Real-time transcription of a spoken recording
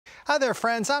Hi there,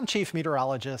 friends. I'm Chief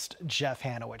Meteorologist Jeff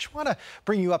Haniewich. I want to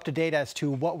bring you up to date as to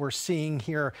what we're seeing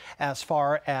here as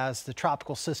far as the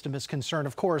tropical system is concerned.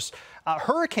 Of course,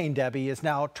 Hurricane Debby is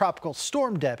now Tropical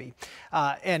Storm Debby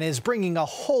and is bringing a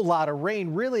whole lot of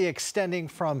rain, really extending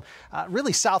from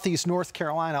really southeast North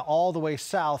Carolina all the way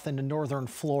south into northern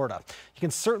Florida. You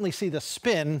can certainly see the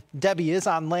spin. Debby is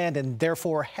on land and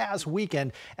therefore has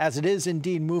weakened, as it is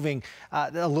indeed moving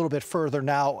a little bit further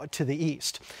now to the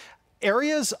east.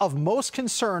 Areas of most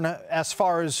concern as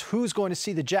far as who's going to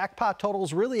see the jackpot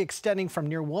totals really extending from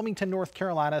near Wilmington, North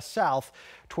Carolina, south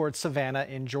towards Savannah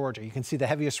in Georgia. You can see the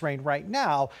heaviest rain right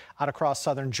now out across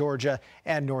southern Georgia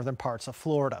and northern parts of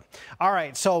Florida. All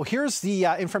right, so here's the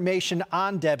information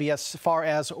on Debby as far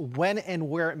as when and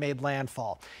where it made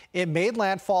landfall. It made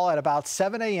landfall at about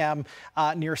 7 a.m.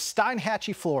 Near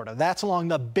Steinhatchee, Florida. That's along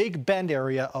the Big Bend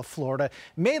area of Florida.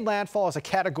 Made landfall as a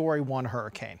Category 1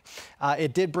 hurricane.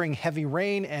 It did bring heavy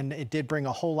rain and it did bring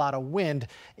a whole lot of wind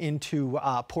into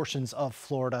portions of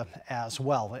Florida as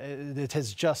well. It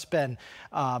has just been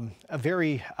a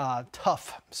very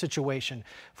tough situation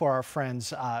for our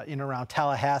friends in and around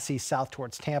Tallahassee, south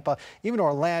towards Tampa. Even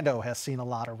Orlando has seen a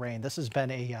lot of rain. This has been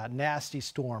a nasty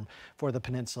storm for the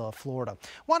peninsula of Florida.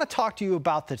 I want to talk to you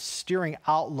about the steering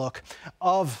outlook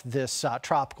of this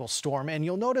tropical storm. And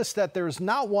you'll notice that there's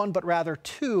not one, but rather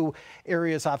two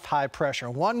areas of high pressure.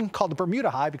 One called the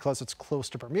Bermuda High because it's close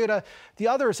to Bermuda. The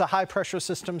other is a high pressure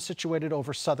system situated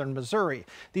over southern Missouri.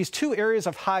 These two areas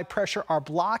of high pressure are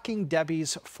blocking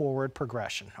Debby's forward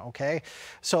progression, okay?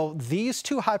 So these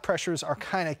two high pressures are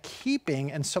kind of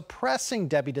keeping and suppressing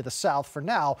Debby to the south for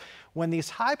now. When these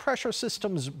high pressure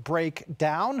systems break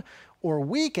down or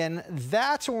weaken,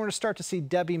 that's when we're going to start to see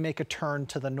Debby make a turn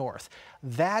to the north.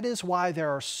 That is why there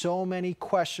are so many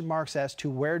question marks as to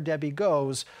where Debby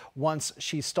goes once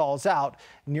she stalls out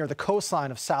near the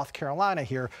coastline of South Carolina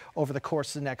here over the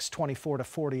course of the next 24 to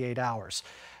 48 hours.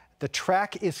 The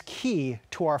track is key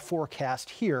to our forecast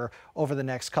here over the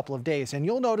next couple of days. And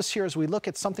you'll notice here as we look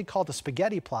at something called the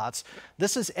spaghetti plots,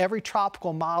 this is every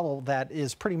tropical model that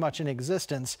is pretty much in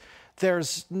existence.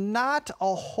 There's not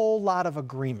a whole lot of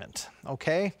agreement,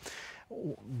 okay?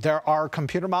 There are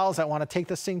computer models that want to take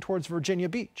this thing towards Virginia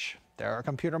Beach. There are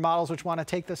computer models which want to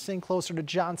take this thing closer to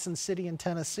Johnson City in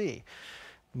Tennessee.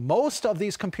 Most of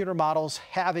these computer models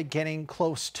have it getting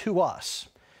close to us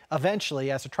eventually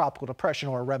as a tropical depression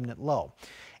or a remnant low.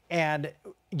 And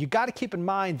you got to keep in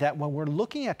mind that when we're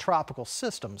looking at tropical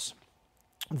systems,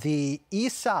 the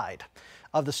east side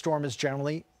of the storm is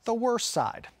generally the worst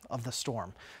side of the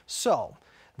storm. So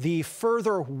the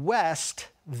further west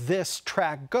this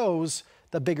track goes,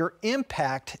 the bigger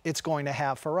impact it's going to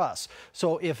have for us.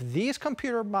 So if these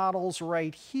computer models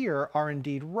right here are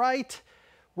indeed right,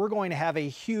 we're going to have a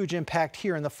huge impact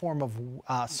here in the form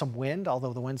of some wind,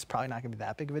 although the wind's probably not going to be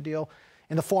that big of a deal.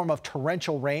 In the form of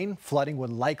torrential rain, flooding would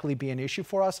likely be an issue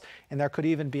for us, and there could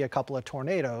even be a couple of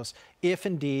tornadoes if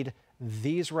indeed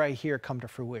these right here come to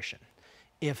fruition.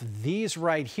 If these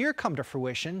right here come to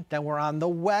fruition, then we're on the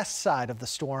west side of the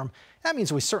storm. That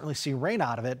means we certainly see rain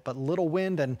out of it, but little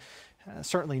wind and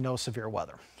certainly no severe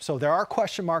weather. So there are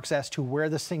question marks as to where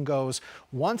this thing goes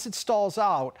once it stalls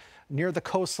out near the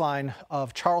coastline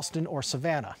of Charleston or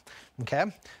Savannah. Okay,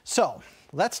 so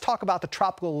let's talk about the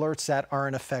tropical alerts that are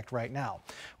in effect right now.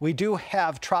 We do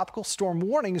have tropical storm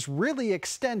warnings really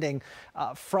extending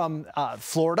from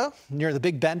Florida, near the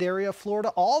Big Bend area of Florida,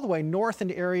 all the way north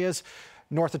into areas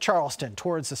north of Charleston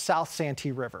towards the South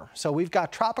Santee River. So we've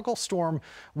got tropical storm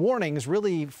warnings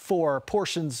really for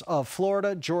portions of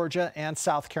Florida, Georgia, and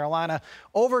South Carolina.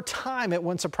 Over time, it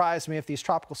wouldn't surprise me if these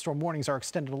tropical storm warnings are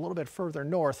extended a little bit further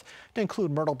north to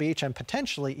include Myrtle Beach and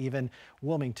potentially even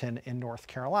Wilmington in North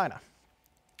Carolina.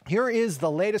 Here is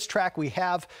the latest track we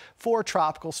have for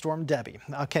Tropical Storm Debby.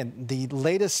 Okay, the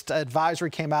latest advisory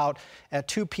came out at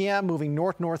 2 p.m., moving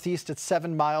north-northeast at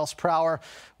 7 miles per hour,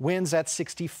 winds at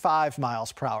 65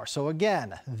 miles per hour. So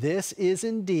again, this is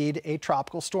indeed a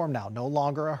tropical storm now, no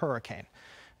longer a hurricane.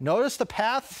 Notice the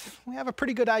path. We have a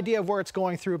pretty good idea of where it's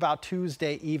going through about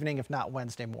Tuesday evening, if not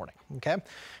Wednesday morning, okay?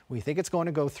 We think it's going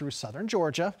to go through southern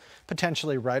Georgia,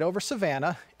 potentially right over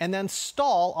Savannah, and then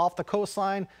stall off the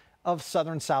coastline of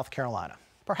southern South Carolina,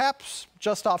 perhaps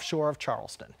just offshore of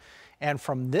Charleston. And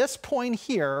from this point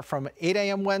here, from 8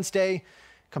 a.m. Wednesday,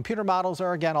 computer models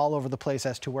are again all over the place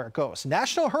as to where it goes.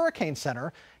 National Hurricane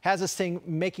Center has this thing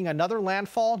making another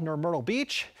landfall near Myrtle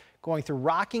Beach, going through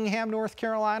Rockingham, North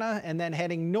Carolina, and then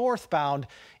heading northbound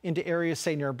into areas,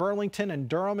 say, near Burlington and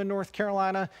Durham in North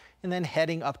Carolina, and then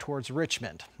heading up towards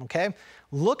Richmond, okay?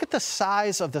 Look at the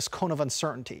size of this cone of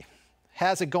uncertainty.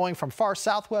 Has it going from far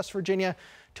southwest Virginia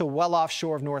to well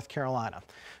offshore of North Carolina.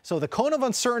 So the cone of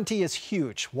uncertainty is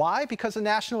huge. Why? Because the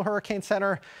National Hurricane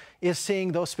Center is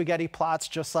seeing those spaghetti plots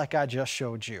just like I just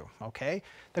showed you, okay?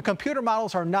 The computer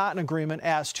models are not in agreement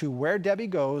as to where Debby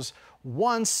goes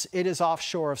once it is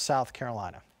offshore of South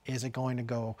Carolina. Is it going to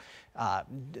go a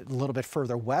little bit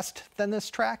further west than this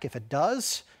track? If it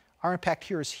does, our impact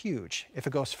here is huge. If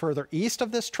it goes further east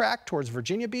of this track towards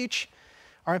Virginia Beach,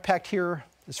 our impact here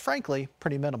is frankly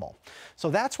pretty minimal. So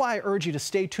that's why I urge you to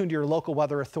stay tuned to your local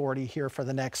weather authority here for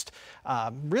the next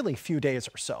really few days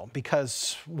or so,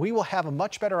 because we will have a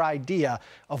much better idea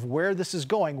of where this is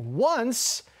going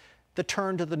once the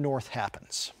turn to the north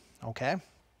happens, okay?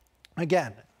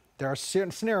 Again, there are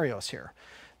scenarios here.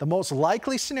 The most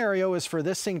likely scenario is for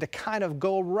this thing to kind of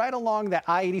go right along that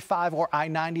I-85 or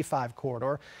I-95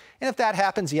 corridor. And if that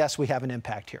happens, yes, we have an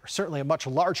impact here. Certainly a much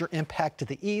larger impact to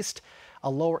the east, a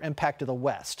lower impact to the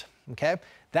west, okay?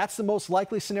 That's the most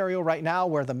likely scenario right now,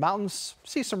 where the mountains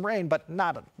see some rain, but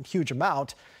not a huge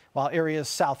amount, while areas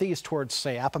southeast towards,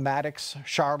 say, Appomattox,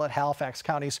 Charlotte, Halifax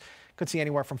counties could see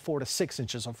anywhere from 4 to 6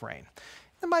 inches of rain.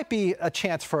 There might be a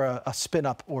chance for a spin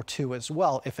up or two as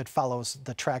well if it follows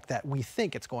the track that we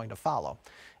think it's going to follow.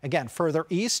 Again, further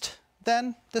east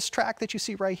than this track that you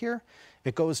see right here, if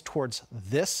it goes towards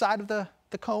this side of the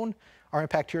cone, our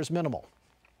impact here is minimal.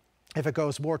 If it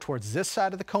goes more towards this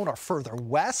side of the cone or further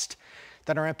west,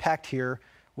 then our impact here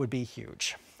would be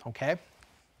huge, okay?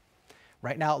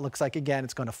 Right now it looks like, again,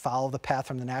 it's going to follow the path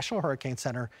from the National Hurricane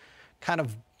Center, kind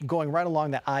of going right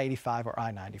along that I-85 or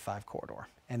I-95 corridor.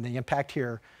 And the impact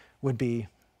here would be,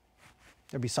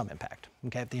 there'd be some impact,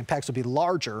 okay? The impacts would be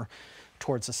larger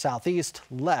towards the southeast,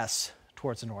 less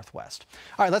towards the northwest.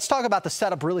 All right, let's talk about the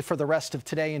setup really for the rest of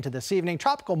today into this evening.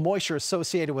 Tropical moisture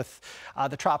associated with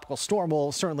the tropical storm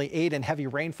will certainly aid in heavy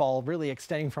rainfall, really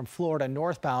extending from Florida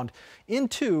northbound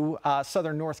into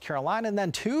southern North Carolina. And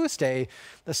then Tuesday,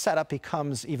 the setup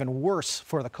becomes even worse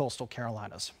for the coastal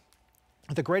Carolinas.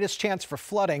 The greatest chance for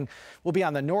flooding will be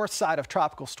on the north side of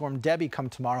Tropical Storm Debby come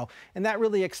tomorrow, and that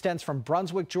really extends from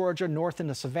Brunswick, Georgia, north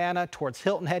into Savannah, towards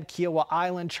Hilton Head, Kiowa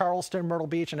Island, Charleston, Myrtle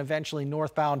Beach, and eventually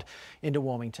northbound into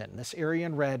Wilmington. This area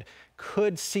in red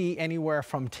could see anywhere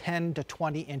from 10 to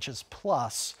 20 inches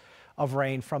plus of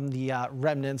rain from the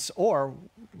remnants or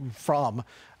from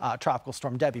Tropical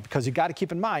Storm Debby, because you got to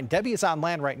keep in mind, Debby is on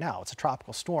land right now. It's a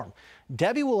tropical storm.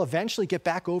 Debby will eventually get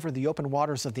back over the open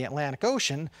waters of the Atlantic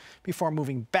Ocean before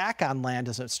moving back on land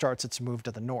as it starts its move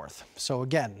to the north. So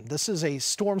again, this is a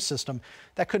storm system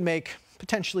that could make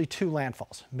potentially 2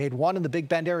 landfalls. Made one in the Big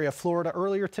Bend area of Florida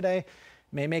earlier today,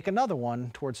 may make another one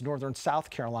towards northern South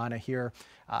Carolina here,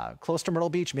 close to Myrtle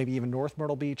Beach, maybe even North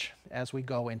Myrtle Beach as we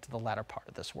go into the latter part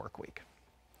of this work week.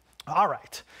 All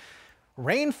right,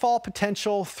 rainfall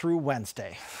potential through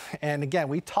Wednesday. And again,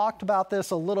 we talked about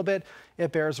this a little bit.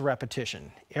 It bears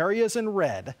repetition. Areas in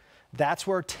red, that's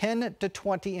where 10 to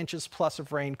 20 inches plus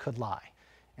of rain could lie.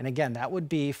 And again, that would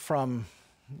be from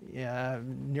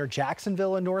near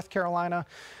Jacksonville in North Carolina,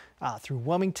 through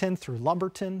Wilmington, through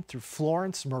Lumberton, through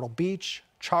Florence, Myrtle Beach,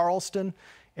 Charleston,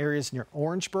 areas near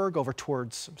Orangeburg over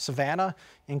towards Savannah,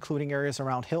 including areas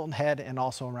around Hilton Head and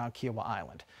also around Kiowa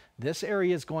Island. This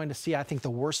area is going to see, I think, the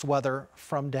worst weather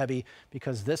from Debby,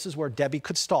 because this is where Debby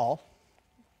could stall,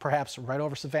 perhaps right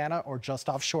over Savannah or just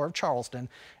offshore of Charleston.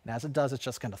 And as it does, it's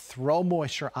just going to throw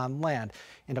moisture on land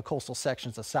into coastal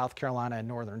sections of South Carolina and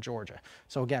northern Georgia.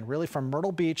 So again, really from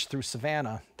Myrtle Beach through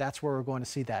Savannah, that's where we're going to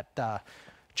see that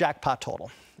jackpot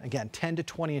total. Again, 10 to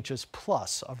 20 inches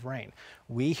plus of rain.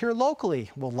 We here locally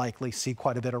will likely see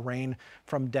quite a bit of rain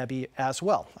from Debby as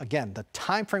well. Again, the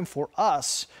time frame for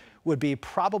us would be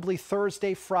probably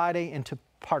Thursday, Friday into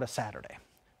part of Saturday.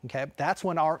 Okay, that's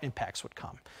when our impacts would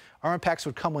come. Our impacts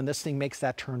would come when this thing makes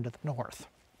that turn to the north.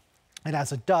 And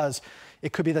as it does,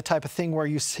 it could be the type of thing where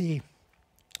you see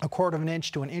 1/4 of an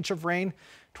inch to an inch of rain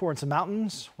towards the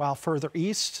mountains, while further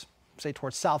east, say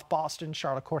towards South Boston,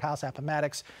 Charlotte Courthouse,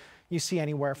 Appomattox, you see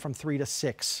anywhere from 3 to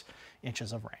 6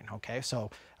 inches of rain, okay? So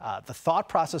the thought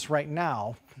process right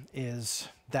now is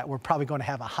that we're probably going to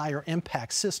have a higher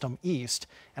impact system east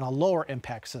and a lower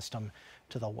impact system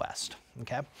to the west,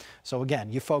 okay? So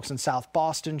again, you folks in South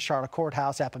Boston, Charlotte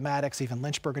Courthouse, Appomattox, even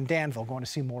Lynchburg and Danville going to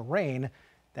see more rain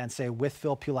than, say,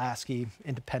 Wytheville, Pulaski,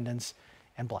 Independence,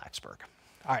 and Blacksburg.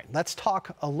 All right, let's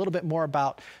talk a little bit more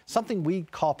about something we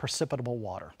call precipitable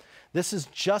water. This is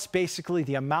just basically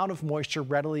the amount of moisture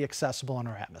readily accessible in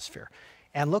our atmosphere.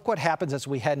 And look what happens as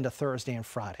we head into Thursday and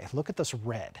Friday. Look at this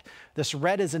red. This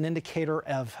red is an indicator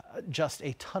of just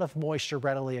a ton of moisture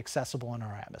readily accessible in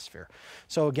our atmosphere.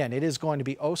 So again, it is going to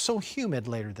be oh so humid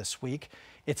later this week.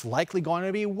 It's likely going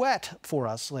to be wet for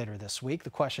us later this week. The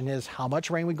question is how much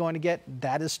rain we're going to get.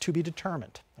 That is to be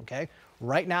determined. Okay.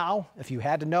 Right now, if you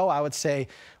had to know, I would say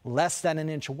less than an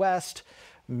inch west,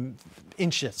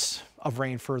 inches of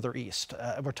rain further east.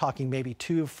 We're talking maybe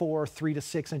 2, 4, 3 to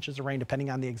 6 inches of rain, depending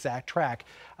on the exact track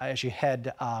as you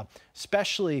head,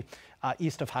 especially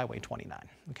east of Highway 29.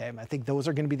 Okay, I think those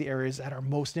are going to be the areas that are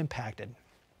most impacted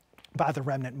by the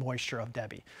remnant moisture of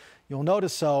Debby. You'll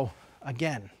notice, so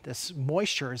again, this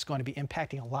moisture is going to be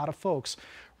impacting a lot of folks,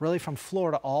 really from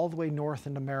Florida all the way north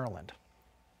into Maryland.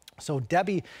 So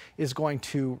Debby is going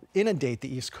to inundate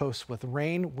the East Coast with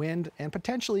rain, wind, and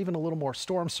potentially even a little more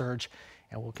storm surge.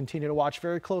 And we'll continue to watch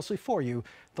very closely for you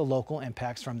the local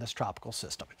impacts from this tropical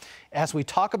system. As we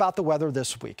talk about the weather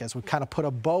this week, as we kind of put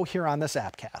a bow here on this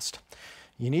appcast,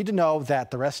 you need to know that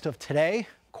the rest of today,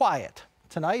 quiet.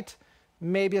 Tonight,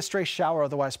 maybe a stray shower,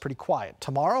 otherwise pretty quiet.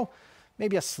 Tomorrow,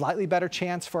 maybe a slightly better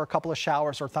chance for a couple of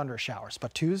showers or thunder showers.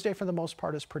 But Tuesday, for the most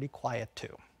part, is pretty quiet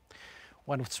too.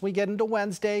 Once we get into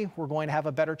Wednesday, we're going to have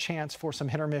a better chance for some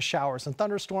hit or miss showers and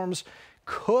thunderstorms.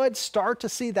 Could start to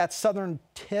see that southern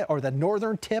tip or the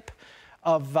northern tip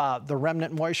of the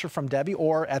remnant moisture from Debby,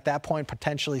 or at that point,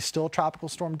 potentially still Tropical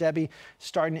Storm Debby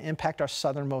starting to impact our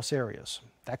southernmost areas.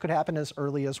 That could happen as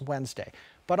early as Wednesday.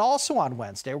 But also on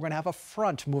Wednesday, we're going to have a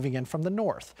front moving in from the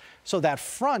north. So that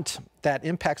front that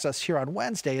impacts us here on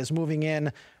Wednesday is moving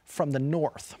in from the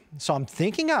north. So I'm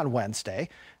thinking on Wednesday,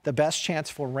 the best chance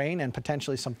for rain and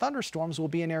potentially some thunderstorms will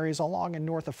be in areas along and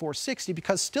north of 460,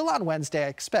 because still on Wednesday, I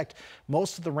expect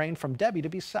most of the rain from Debby to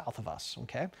be south of us.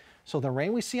 Okay, so the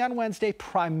rain we see on Wednesday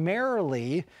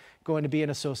primarily going to be in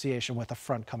association with a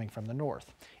front coming from the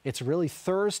north. It's really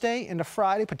Thursday into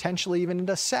Friday, potentially even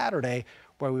into Saturday,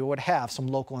 where we would have some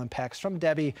local impacts from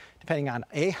Debby, depending on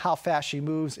A, how fast she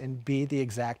moves, and B, the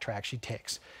exact track she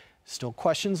takes. Still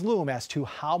questions loom as to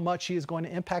how much she is going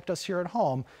to impact us here at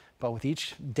home, but with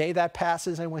each day that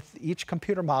passes and with each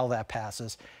computer model that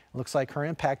passes, it looks like her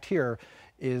impact here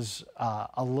is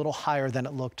a little higher than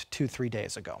it looked 2-3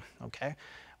 days ago. Okay,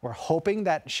 we're hoping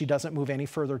that she doesn't move any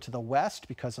further to the west,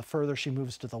 because the further she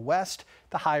moves to the west,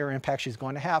 the higher impact she's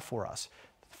going to have for us.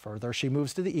 The further she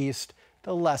moves to the east,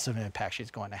 the less of an impact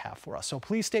she's going to have for us. So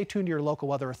please stay tuned to your local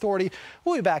weather authority.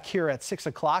 We'll be back here at 6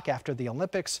 o'clock after the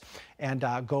Olympics and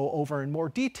go over in more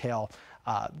detail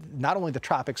not only the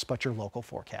tropics, but your local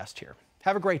forecast here.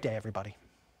 Have a great day, everybody.